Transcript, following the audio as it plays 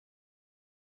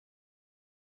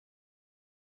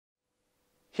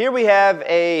Here we have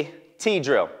a T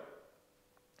drill.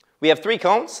 We have 3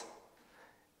 cones,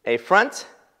 a front,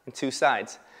 and 2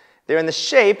 sides. They're in the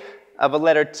shape of a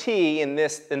letter T in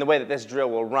the way that this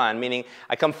drill will run, meaning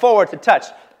I come forward to touch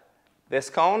this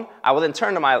cone. I will then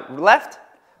turn to my left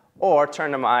or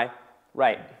turn to my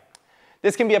right.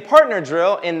 This can be a partner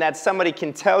drill in that somebody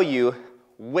can tell you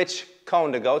which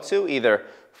cone to go to, either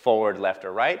forward, left,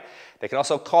 or right. They can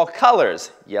also call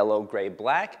colors, yellow, gray,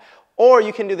 black, or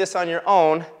you can do this on your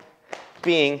own,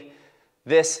 being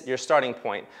this your starting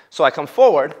point. So I come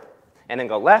forward and then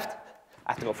go left.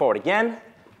 I have to go forward again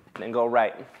and then go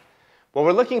right. What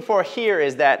we're looking for here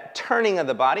is that turning of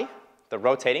the body, the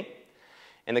rotating,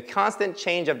 and the constant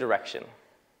change of direction.